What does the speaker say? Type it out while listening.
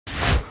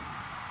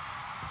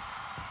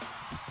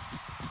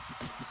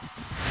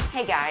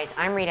Hey guys,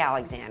 I'm Reed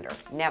Alexander,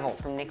 Neville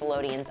from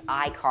Nickelodeon's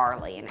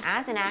iCarly, and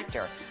as an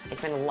actor, I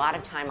spend a lot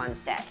of time on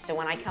set, so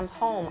when I come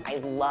home, I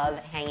love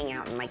hanging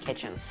out in my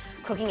kitchen.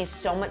 Cooking is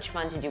so much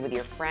fun to do with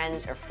your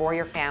friends or for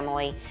your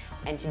family,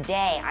 and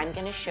today I'm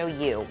going to show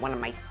you one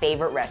of my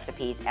favorite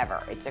recipes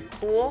ever. It's a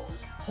cool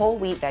whole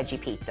wheat veggie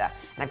pizza,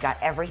 and I've got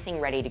everything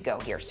ready to go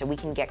here so we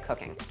can get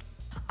cooking.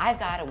 I've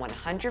got a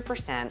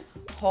 100%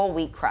 whole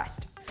wheat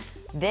crust.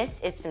 This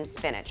is some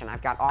spinach, and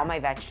I've got all my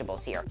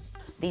vegetables here.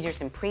 These are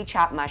some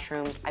pre-chopped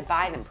mushrooms. I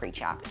buy them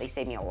pre-chopped. They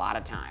save me a lot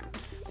of time.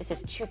 This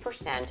is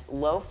 2%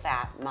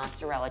 low-fat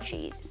mozzarella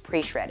cheese,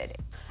 pre-shredded.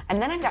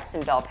 And then I've got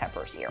some bell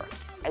peppers here.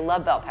 I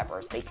love bell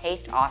peppers. They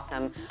taste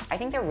awesome. I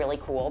think they're really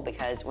cool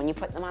because when you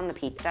put them on the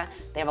pizza,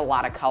 they have a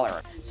lot of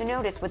color. So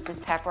notice with this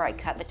pepper, I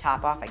cut the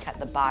top off, I cut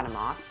the bottom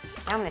off.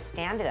 Now I'm gonna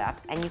stand it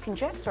up, and you can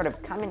just sort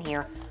of come in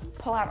here,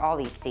 pull out all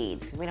these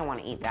seeds, because we don't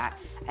wanna eat that.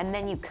 And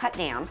then you cut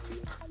down,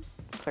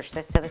 push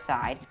this to the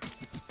side,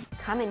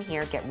 come in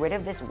here, get rid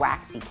of this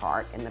waxy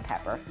part in the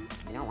pepper.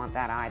 You don't want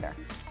that either.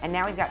 And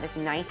now we've got this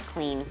nice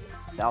clean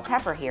bell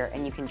pepper here,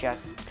 and you can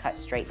just cut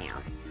straight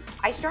down.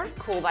 I started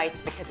Kewl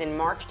Bites because in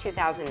March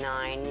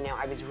 2009,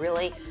 I was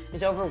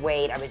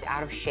overweight, I was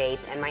out of shape,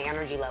 and my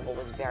energy level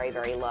was very,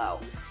 very low.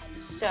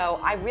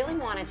 So I really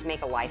wanted to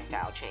make a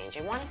lifestyle change.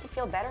 I wanted to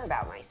feel better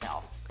about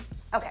myself.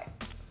 Okay,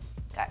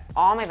 got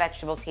all my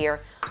vegetables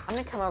here. I'm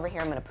gonna come over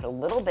here, I'm gonna put a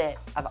little bit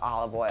of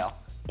olive oil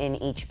in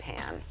each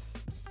pan.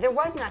 There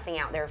was nothing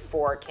out there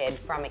for a kid,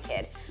 from a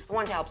kid. I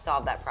wanted to help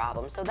solve that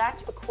problem. So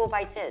that's what Kewl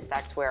Bites is.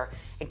 That's where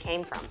it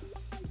came from.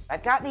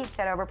 I've got these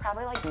set over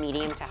probably like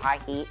medium to high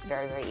heat,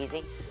 very, very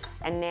easy.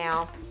 And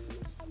now,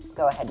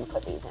 go ahead and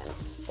put these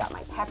in. Got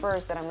my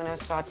peppers that I'm gonna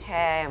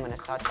saute. I'm gonna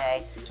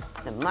saute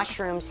some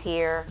mushrooms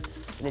here.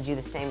 I'm gonna do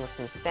the same with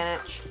some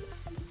spinach.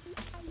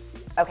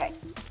 Okay,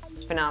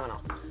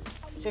 phenomenal.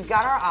 So we've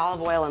got our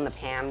olive oil in the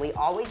pan. We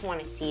always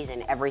want to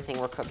season everything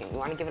we're cooking. We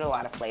want to give it a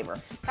lot of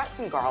flavor. Got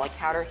some garlic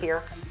powder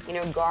here.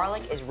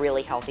 Garlic is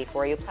really healthy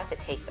for you, plus it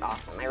tastes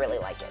awesome. I really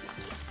like it.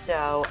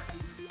 So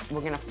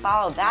we're gonna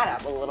follow that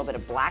up with a little bit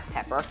of black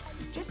pepper,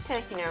 just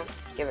to,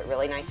 give it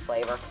really nice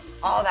flavor. It's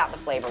all about the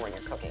flavor when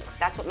you're cooking.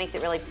 That's what makes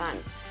it really fun.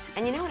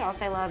 And you know what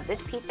else I love?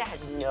 This pizza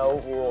has no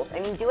rules. I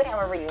mean, do it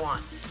however you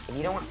want. If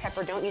you don't want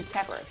pepper, don't use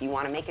pepper. If you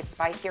want to make it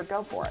spicier,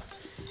 go for it.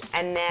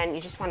 And then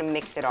you just want to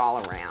mix it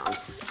all around.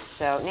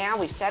 So now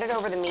we've set it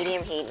over the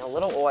medium heat and a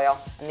little oil,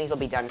 and these will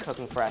be done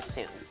cooking for us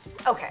soon.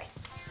 Okay,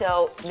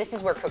 so this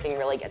is where cooking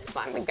really gets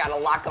fun. We've got a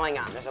lot going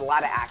on. There's a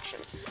lot of action.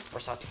 We're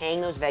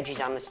sauteing those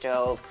veggies on the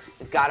stove.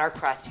 We've got our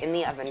crust in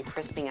the oven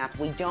crisping up.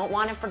 We don't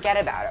want to forget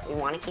about it. We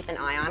want to keep an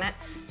eye on it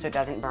so it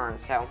doesn't burn.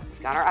 So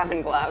we've got our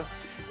oven glove,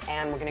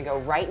 and we're going to go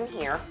right in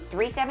here.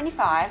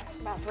 375,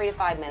 about 3 to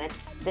 5 minutes.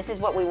 This is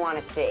what we want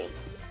to see.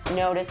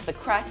 Notice the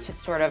crust is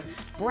sort of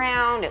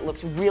browned. It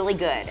looks really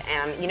good.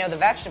 And the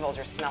vegetables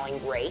are smelling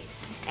great.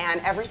 And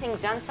everything's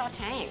done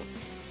sauteing.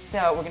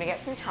 So we're gonna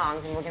get some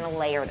tongs and we're gonna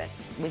layer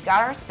this. We've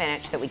got our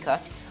spinach that we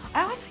cooked.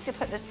 I always like to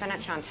put the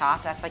spinach on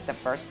top. That's like the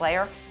first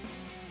layer,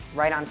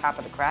 right on top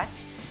of the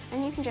crust.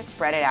 And you can just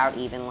spread it out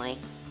evenly.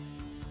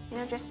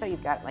 Just so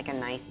you've got like a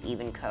nice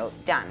even coat.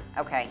 Done.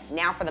 Okay,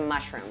 now for the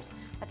mushrooms.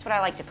 That's what I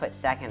like to put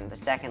second, the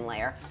second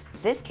layer.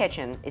 This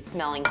kitchen is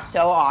smelling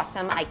so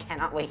awesome. I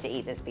cannot wait to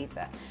eat this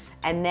pizza.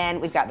 And then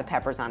we've got the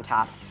peppers on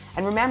top.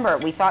 And remember,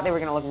 we thought they were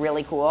gonna look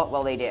really cool.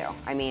 Well, they do.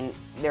 I mean,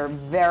 they're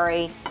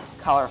very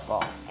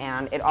colorful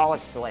and it all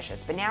looks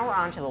delicious. But now we're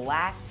on to the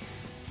last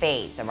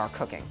phase of our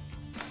cooking.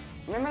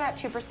 Remember that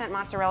 2%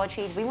 mozzarella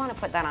cheese? We wanna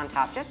put that on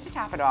top just to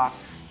top it off.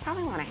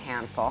 Probably want a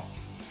handful.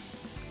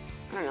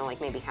 I don't know,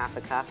 like maybe half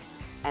a cup.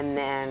 And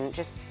then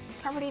just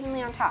cover it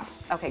evenly on top.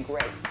 Okay,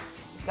 great.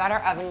 We've got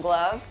our oven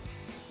glove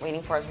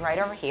waiting for us right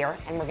over here,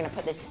 and we're gonna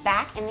put this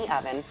back in the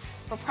oven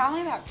for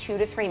probably about 2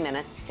 to 3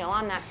 minutes, still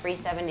on that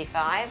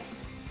 375,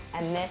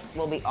 and this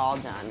will be all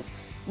done.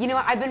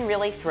 I've been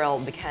really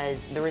thrilled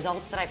because the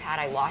results that I've had,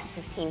 I lost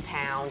 15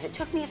 pounds. It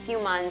took me a few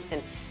months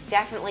and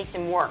definitely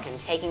some work in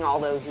taking all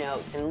those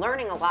notes and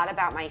learning a lot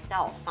about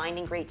myself,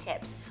 finding great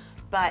tips.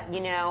 But,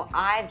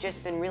 I've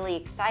just been really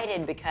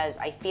excited because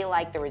I feel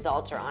like the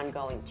results are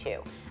ongoing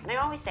too. And I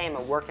always say I'm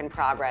a work in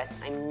progress.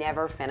 I'm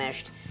never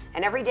finished.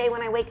 And every day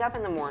when I wake up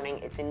in the morning,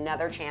 it's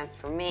another chance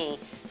for me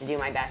to do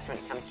my best when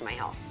it comes to my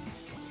health.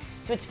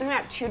 So it's been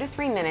about 2 to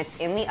 3 minutes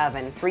in the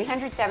oven,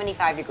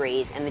 375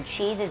 degrees, and the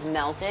cheese is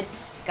melted.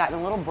 It's gotten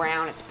a little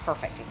brown. It's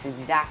perfect. It's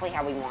exactly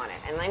how we want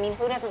it. And I mean,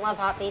 who doesn't love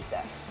hot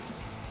pizza?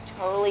 It's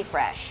totally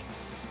fresh.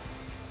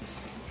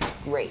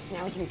 Great. So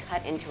now we can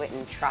cut into it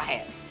and try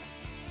it.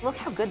 Look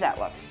how good that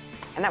looks.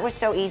 And that was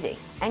so easy.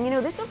 And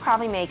this will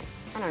probably make,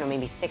 I don't know,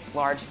 maybe 6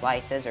 large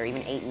slices or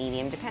even 8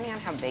 medium, depending on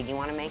how big you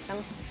want to make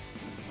them.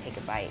 Let's take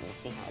a bite and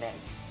see how it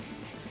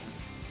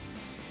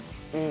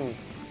is.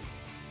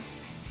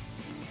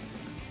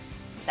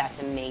 That's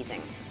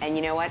amazing. And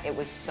you know what? It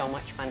was so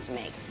much fun to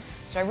make.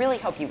 So I really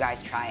hope you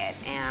guys try it.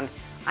 And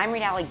I'm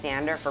Reed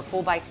Alexander for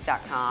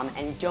KewlBites.com.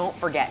 And don't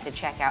forget to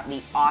check out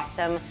the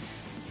awesome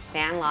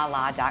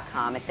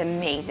fanlala.com. It's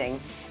amazing.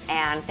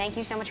 And thank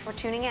you so much for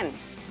tuning in.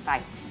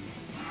 Bye.